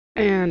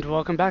And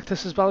welcome back,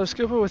 this is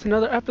Scuba with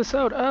another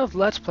episode of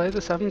Let's Play the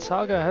 7th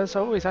Saga. As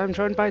always, I'm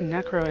joined by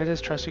Necro and his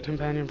trusty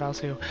companion,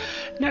 Valsu.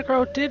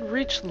 Necro did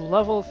reach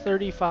level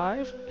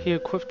 35. He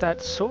equipped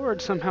that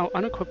sword, somehow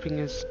unequipping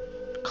his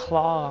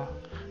claw,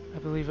 I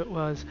believe it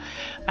was.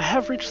 I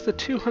have reached the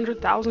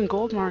 200,000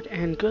 gold mark,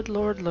 and good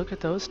lord, look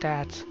at those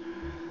stats.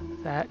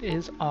 That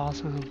is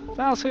awesome.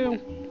 Valsu,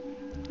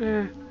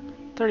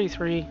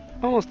 33,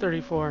 almost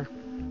 34.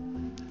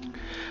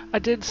 I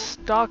did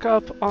stock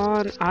up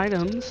on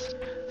items,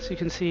 so you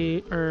can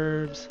see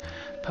herbs,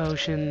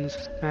 potions,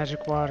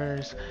 magic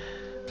waters,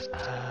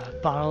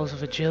 bottles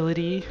of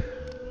agility,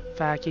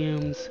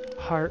 vacuums,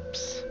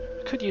 harps.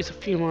 Could use a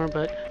few more,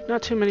 but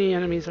not too many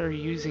enemies are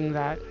using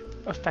that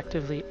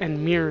effectively.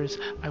 And mirrors.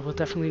 I will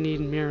definitely need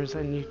mirrors,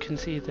 and you can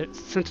see that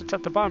since it's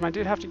at the bottom, I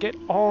did have to get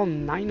all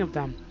 9 of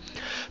them.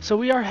 So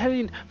we are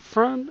heading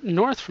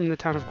north from the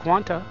town of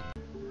Guanta,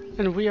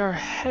 and we are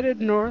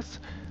headed north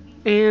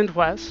and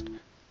west,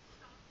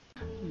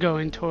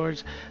 going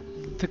towards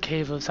the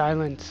Cave of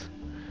Silence.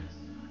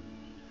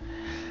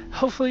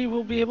 Hopefully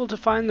we'll be able to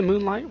find the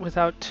Moonlight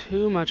without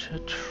too much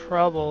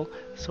trouble,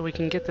 so we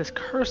can get this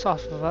curse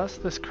off of us.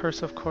 This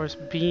curse, of course,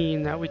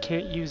 being that we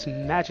can't use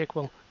magic.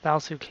 Well,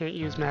 Valsu can't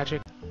use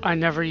magic. I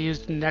never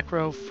used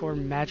Necro for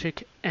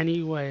magic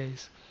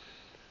anyways.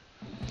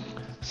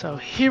 So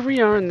here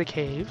we are in the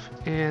cave,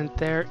 and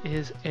there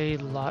is a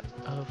lot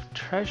of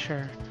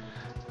treasure.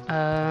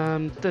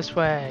 This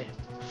way.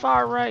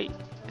 Far right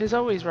is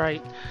always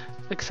right,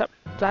 except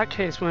that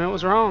case when it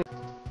was wrong.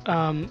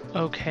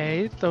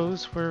 Okay,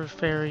 those were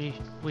very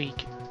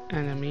weak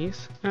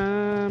enemies.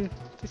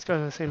 These go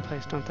to the same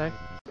place, don't they?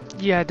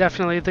 Yeah,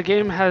 definitely. The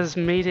game has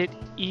made it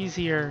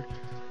easier.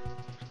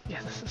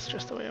 Yeah, this is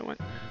just the way I went.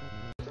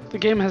 The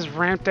game has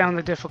ramped down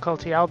the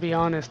difficulty. I'll be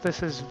honest,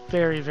 this is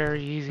very,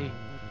 very easy.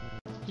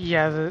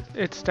 Yeah,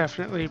 it's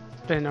definitely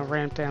been a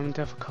ramped down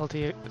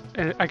difficulty.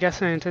 I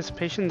guess in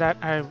anticipation that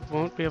I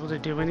won't be able to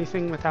do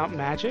anything without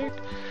magic.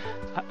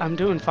 I'm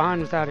doing fine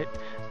without it.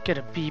 Get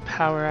a B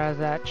power out of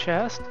that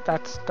chest.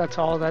 That's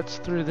all that's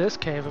through this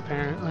cave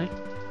apparently.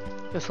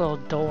 This little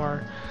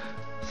door.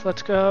 So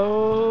let's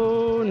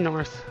go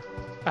north.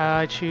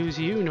 I choose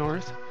you,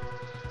 north.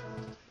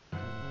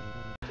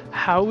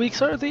 How weak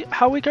are the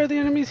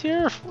enemies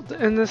here?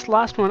 In this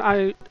last one,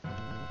 I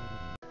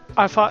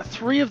fought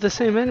 3 of the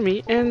same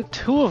enemy and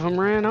 2 of them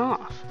ran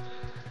off.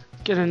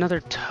 Get another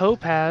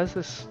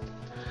topaz.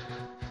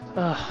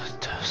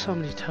 So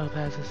many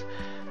topazes.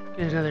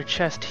 Get another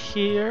chest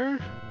here.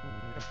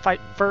 Fight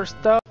first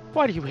though.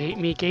 Why do you hate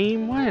me,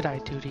 game? What did I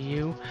do to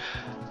you?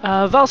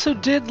 Valso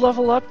did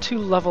level up to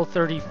level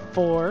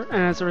 34,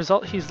 and as a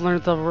result he's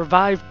learned the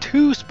Revive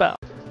 2 spell.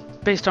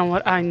 Based on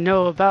what I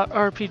know about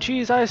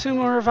RPGs, I assume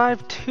a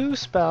Revive 2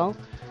 spell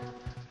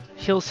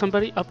heals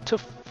somebody up to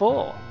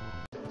full.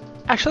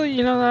 Actually,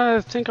 you know, now that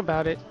I think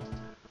about it,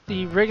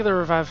 the regular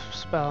Revive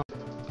spell.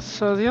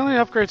 So the only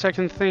upgrades I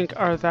can think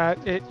are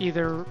that it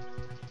either...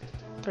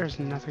 There's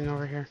nothing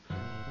over here.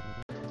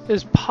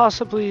 Is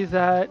possibly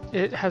that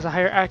it has a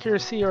higher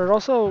accuracy, or it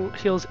also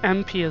heals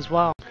MP as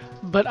well.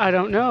 But I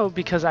don't know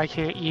because I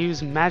can't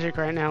use magic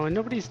right now and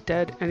nobody's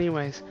dead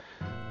anyways.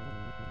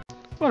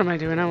 What am I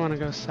doing? I want to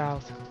go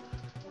south.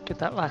 Get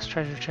that last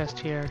treasure chest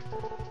here.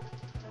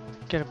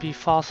 Get a bee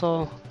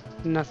fossil.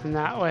 Nothing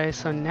that way,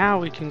 so now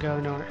we can go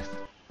north.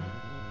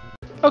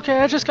 Okay,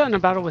 I just got in a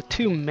battle with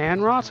 2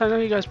 man rots. I know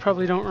you guys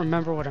probably don't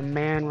remember what a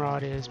man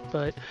rot is,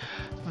 but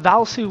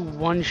Valsu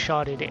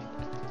one-shotted it.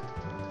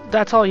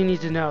 That's all you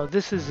need to know.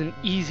 This is an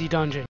easy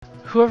dungeon.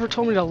 Whoever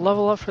told me to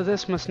level up for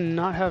this must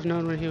not have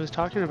known what he was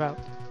talking about.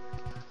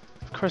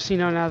 Of course, you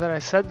know, now that I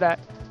said that,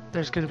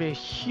 there's going to be a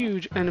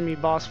huge enemy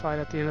boss fight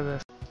at the end of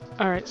this.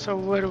 Alright, so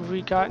what have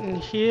we got in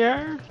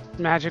here?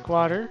 Magic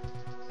water.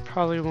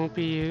 Probably won't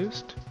be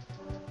used.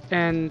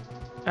 And,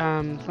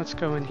 let's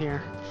go in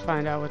here.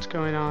 Find out what's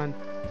going on.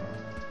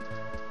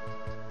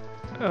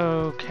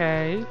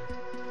 Okay.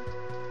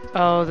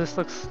 Oh, this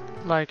looks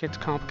like it's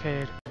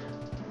complicated.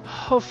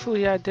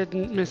 Hopefully I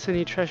didn't miss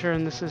any treasure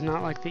and this is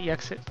not like the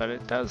exit, but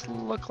it does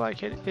look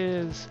like it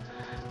is.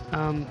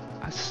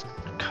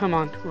 Come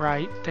on,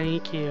 right,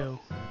 thank you.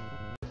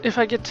 If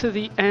I get to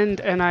the end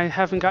and I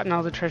haven't gotten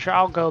all the treasure,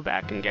 I'll go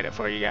back and get it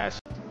for you guys.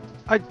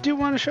 I do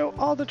want to show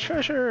all the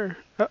treasure.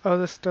 Uh-oh,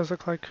 this does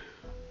look like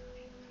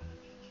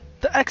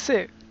the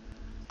exit.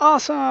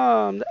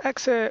 Awesome, the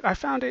exit. I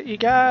found it, you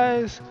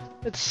guys.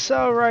 It's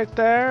so right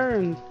there,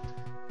 and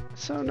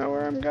so know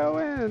where I'm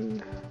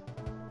going.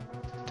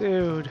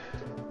 Dude,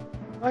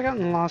 have I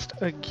gotten lost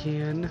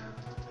again?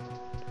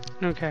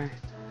 Okay,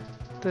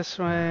 this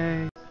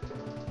way.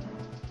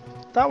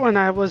 That one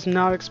I was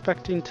not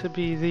expecting to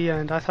be the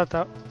end. I thought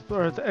that,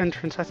 or the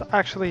entrance, I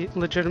actually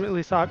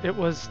legitimately thought it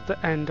was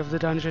the end of the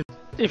dungeon.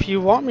 If you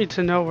want me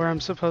to know where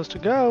I'm supposed to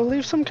go,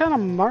 leave some kind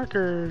of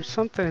marker or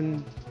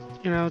something.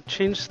 You know,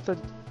 change the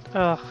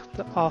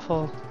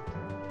awful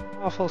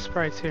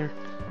sprites here.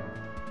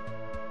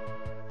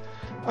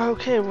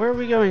 Okay, where are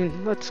we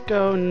going? Let's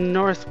go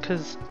north,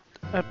 because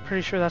I'm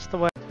pretty sure that's the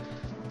way.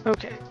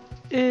 Okay,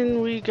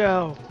 in we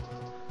go.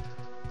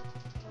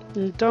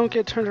 Don't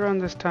get turned around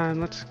this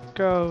time. Let's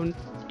go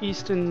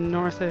east and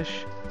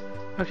northish.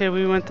 Okay,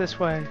 we went this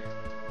way.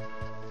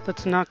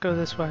 Let's not go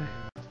this way.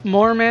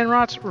 More man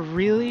rots?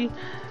 Really?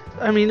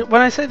 I mean,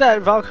 when I say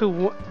that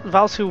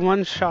Valsu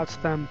one-shots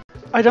them,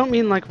 I don't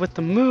mean like with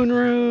the moon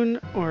rune,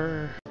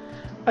 or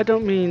I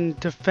don't mean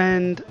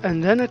defend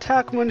and then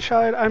attack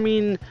one-shot. I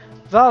mean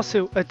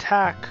Valsu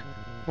attack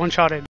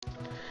one-shotted.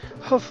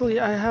 Hopefully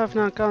I have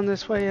not gone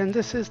this way and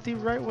this is the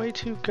right way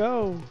to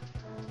go.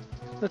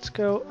 Let's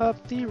go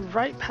up the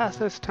right path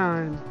this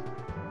time.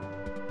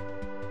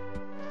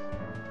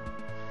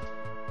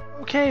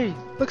 Okay,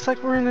 looks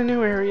like we're in a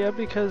new area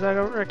because I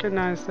don't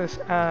recognize this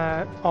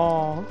at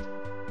all.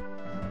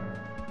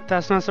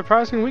 That's not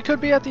surprising. We could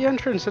be at the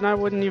entrance and I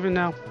wouldn't even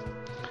know.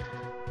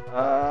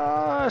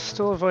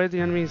 Still avoid the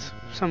enemies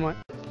somewhat.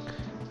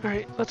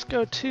 Alright, let's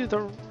go to the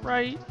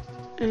right.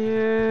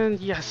 And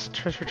yes,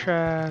 treasure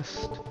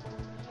chest.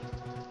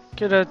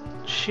 Get a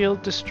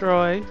shield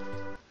destroy.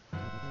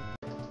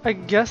 I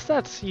guess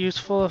that's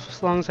useful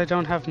as long as I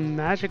don't have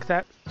magic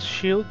that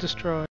shield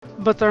destroy.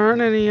 But there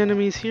aren't any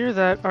enemies here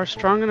that are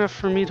strong enough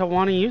for me to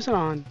want to use it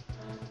on.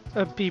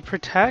 Be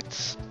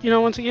protects? You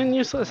know, once again,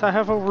 useless. I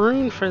have a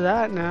rune for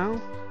that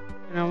now.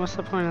 You know, what's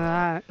the point of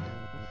that?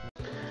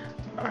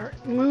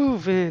 Alright,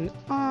 moving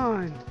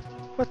on.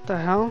 What the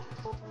hell?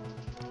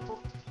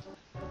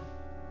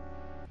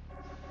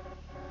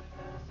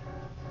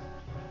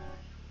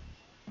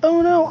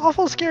 Oh no,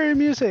 awful scary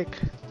music!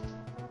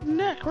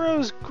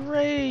 Necro's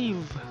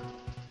grave!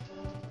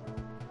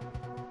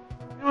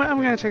 You know what,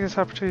 I'm gonna take this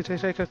opportunity to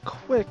take a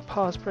quick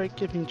pause break.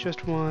 Give me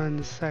just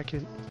 1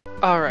 second.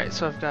 Alright,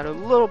 so I've got a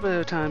little bit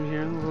of time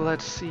here.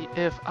 Let's see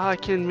if I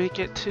can make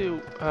it to...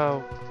 Oh,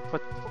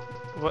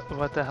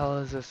 what the hell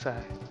does this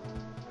say?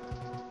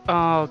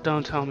 Oh,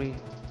 don't tell me.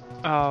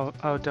 Oh,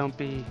 don't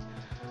be.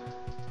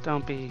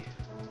 Don't be.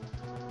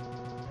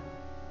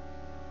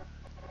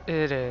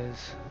 It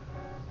is.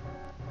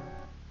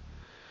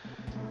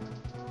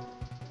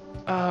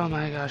 Oh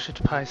my gosh,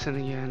 it's Pison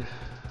again.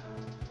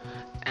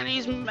 And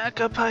he's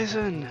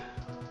Mecha-Pison!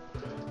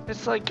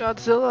 It's like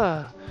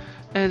Godzilla!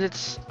 And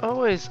it's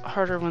always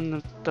harder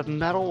when the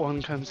metal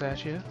one comes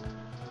at you.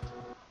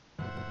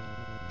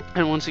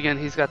 And once again,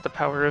 he's got the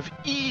power of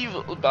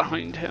evil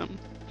behind him.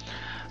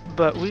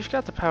 But we've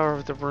got the power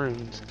of the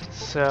runes,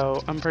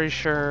 so I'm pretty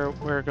sure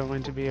we're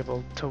going to be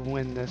able to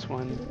win this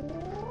one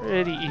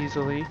pretty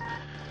easily.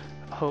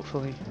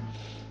 Hopefully.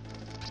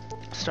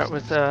 Start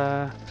with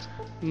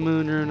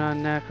Moon Rune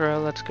on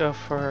Necro. Let's go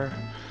for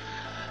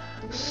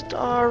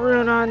Star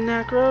Rune on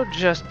Necro,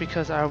 just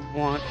because I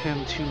want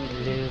him to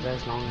live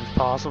as long as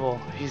possible.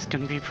 He's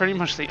going to be pretty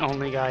much the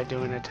only guy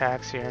doing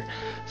attacks here.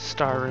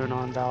 Star Rune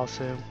on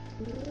Valsu.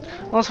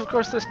 Also, of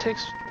course, this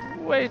takes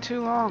way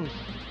too long.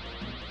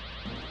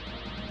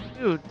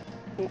 Dude,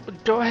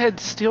 go ahead,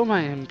 steal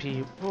my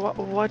MP.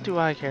 What do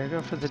I care?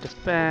 Go for the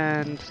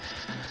defend.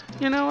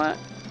 You know what?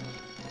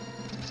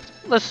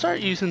 Let's start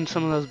using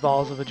some of those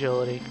balls of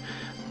agility.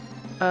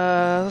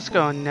 Let's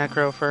go on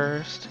Necro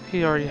first.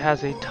 He already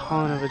has a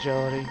ton of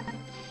agility.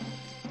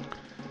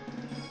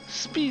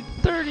 Speed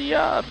 30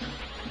 up!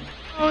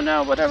 Oh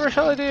no, whatever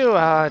shall I do?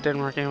 Ah, it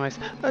didn't work anyways.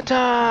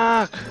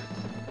 Attack!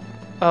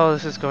 Oh,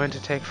 this is going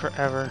to take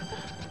forever.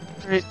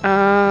 Alright,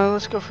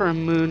 let's go for a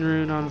Moon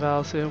Rune on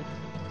Valsu.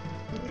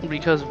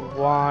 Because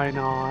why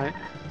not?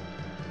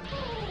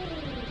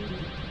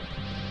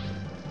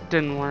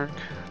 Didn't work.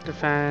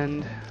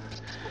 Defend.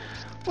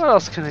 What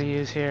else can I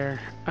use here?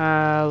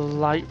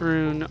 Light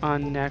Rune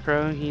on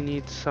Necro. He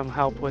needs some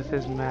help with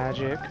his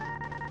magic.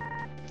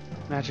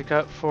 Magic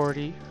up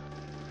 40.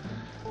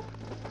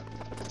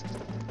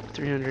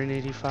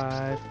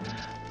 385.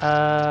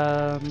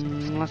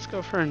 Let's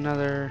go for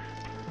another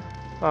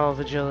bottle of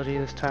agility,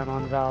 this time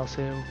on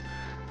Valsu.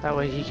 That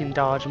way he can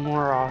dodge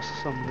more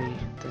awesomely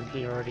than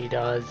he already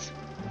does.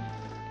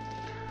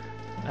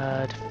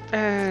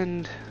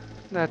 Defend.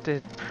 That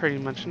did pretty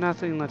much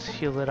nothing. Let's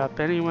heal it up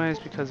anyways,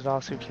 because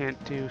Valsu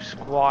can't do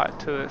squat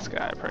to this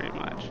guy pretty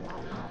much.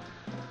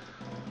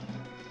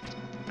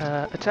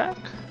 Attack?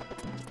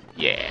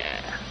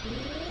 Yeah!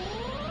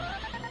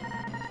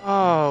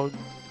 Oh,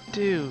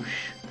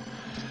 douche.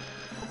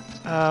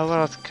 What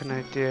else can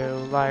I do?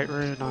 Light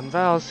Rune on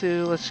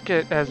Valsu. Let's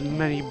get as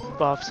many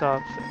buffs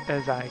up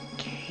as I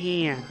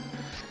can.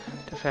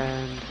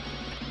 Defend.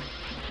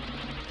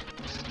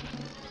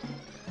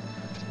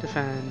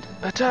 Defend.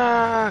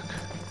 Attack!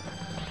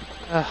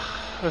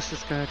 Ugh, this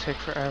is gonna take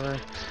forever.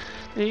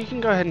 You can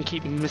go ahead and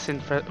keep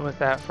missing with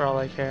that for all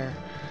I care.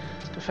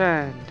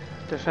 Defend.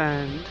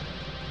 Defend.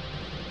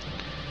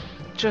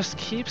 Just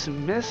keeps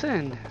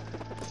missing.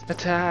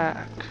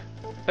 Attack.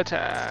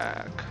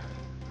 Attack.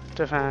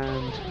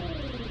 Defend.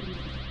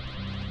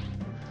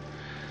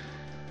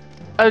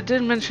 I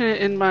did mention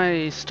it in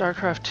my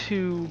StarCraft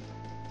 2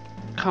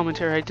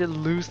 commentary. I did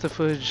lose the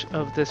footage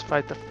of this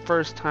fight the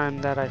first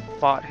time that I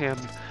fought him.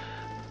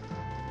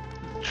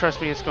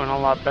 Trust me, it's going a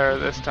lot better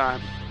this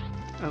time.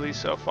 At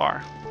least so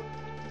far.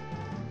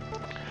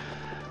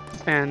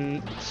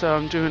 And so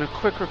I'm doing a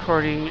quick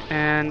recording,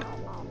 and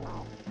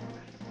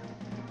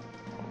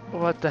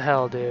What the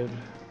hell, dude?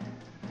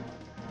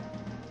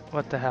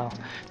 What the hell?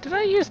 Did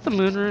I use the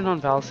moon rune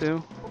on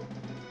Valsu?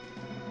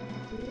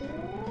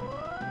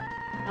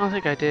 I don't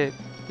think I did.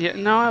 Yeah,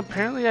 no,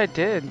 apparently I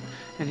did.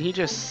 And he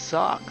just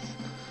sucked.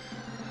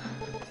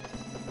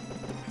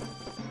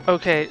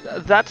 Okay,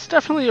 that's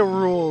definitely a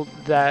rule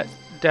that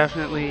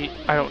definitely,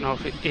 I don't know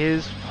if it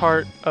is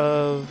part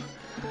of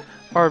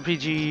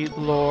RPG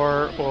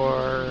lore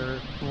or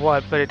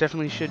what, but it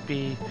definitely should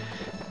be.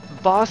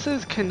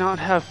 Bosses cannot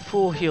have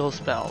full heal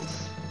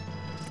spells.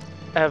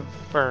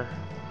 Ever.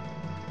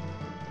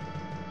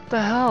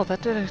 The hell,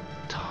 that did a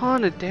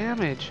ton of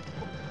damage.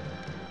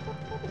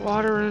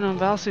 Water rune on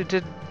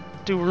Valsu.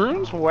 Do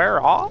runes wear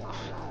off?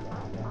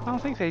 I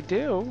don't think they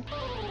do.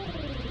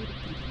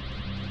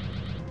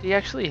 Did he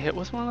actually hit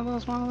with one of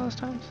those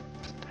times?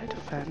 Did I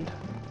defend?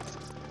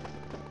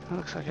 That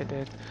looks like I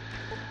did.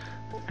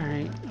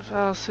 Alright,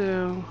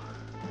 Valsu.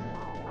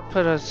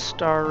 Put a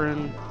star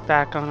rune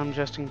back on him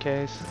just in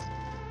case.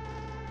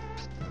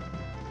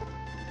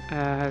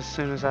 As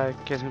soon as I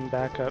get him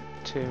back up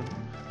to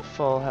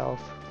full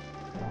health.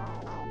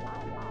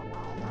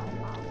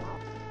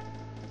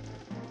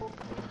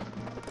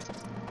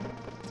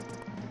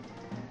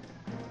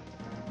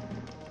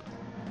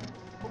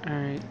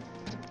 Alright,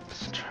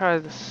 let's try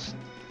the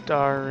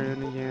star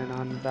rune again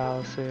on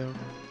Valsu.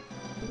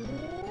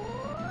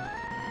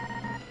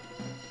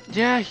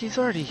 Yeah, he's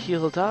already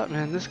healed up,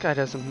 man. This guy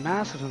does a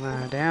massive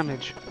amount of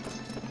damage.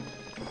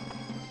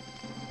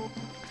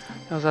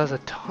 He also has a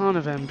ton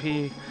of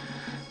MP.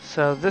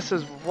 So this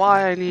is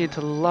why I need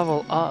to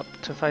level up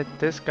to fight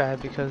this guy,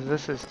 because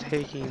this is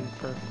taking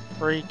for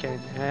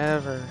freaking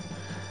ever.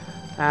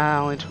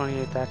 Only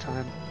 28 that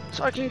time.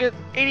 So I can get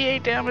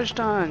 88 damage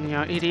done. You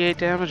know, 88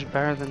 damage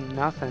better than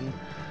nothing.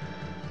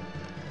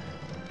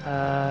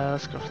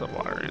 Let's go for the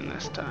water in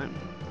this time.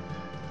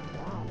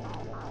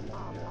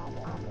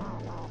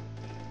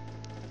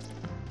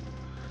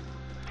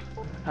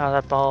 Oh,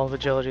 that ball of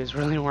agility is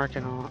really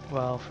working on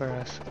well for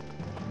us.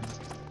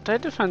 Did I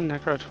defend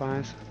Necro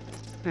twice?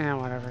 Yeah,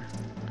 whatever.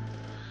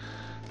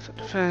 So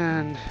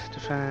defend.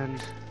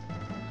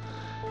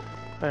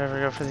 Whatever,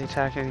 go for the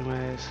attack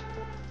anyways.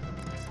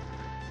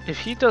 If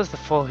he does the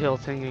full heal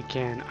thing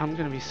again, I'm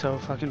gonna be so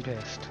fucking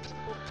pissed.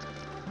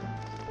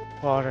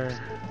 Water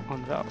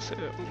on Valsu.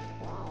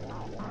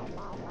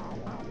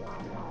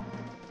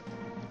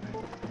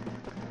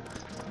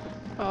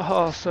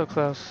 Oh, so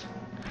close.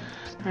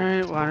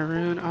 Alright, water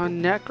rune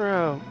on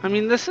Necro. I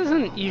mean, this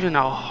isn't even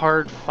a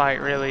hard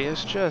fight, really.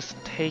 It's just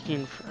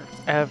taking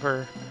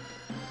forever.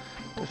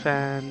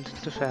 Defend.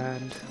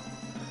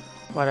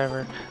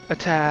 Whatever.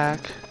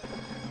 Attack.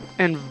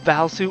 And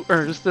Valsu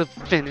earns the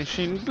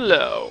finishing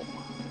blow.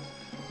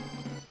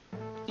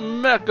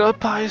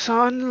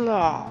 Mecha-Pison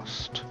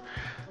lost.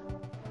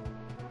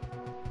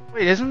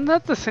 Wait, isn't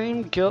that the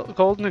same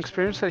golden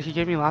experience that he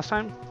gave me last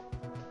time?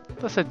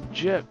 That's a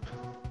jip.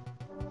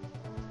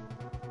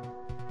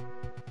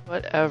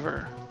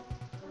 Whatever.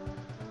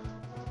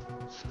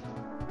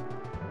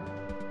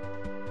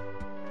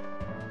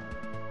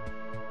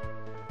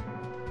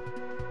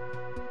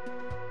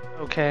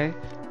 Okay,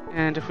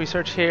 and if we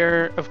search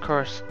here, of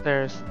course,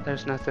 there's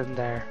nothing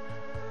there.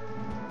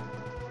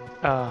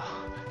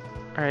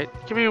 Alright,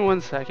 give me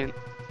 1 second.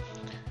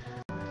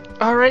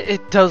 Alright,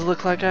 it does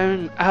look like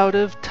I'm out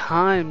of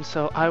time,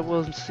 so I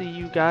will see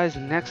you guys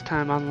next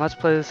time on Let's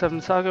Play the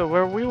 7th Saga,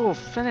 where we will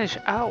finish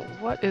out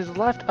what is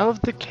left of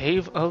the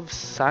Cave of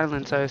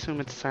Silence. I assume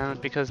it's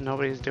silent because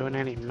nobody's doing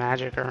any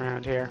magic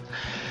around here.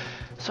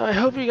 So I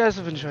hope you guys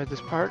have enjoyed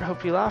this part.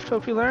 Hope you laughed,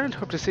 hope you learned.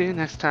 Hope to see you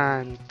next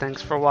time.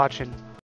 Thanks for watching.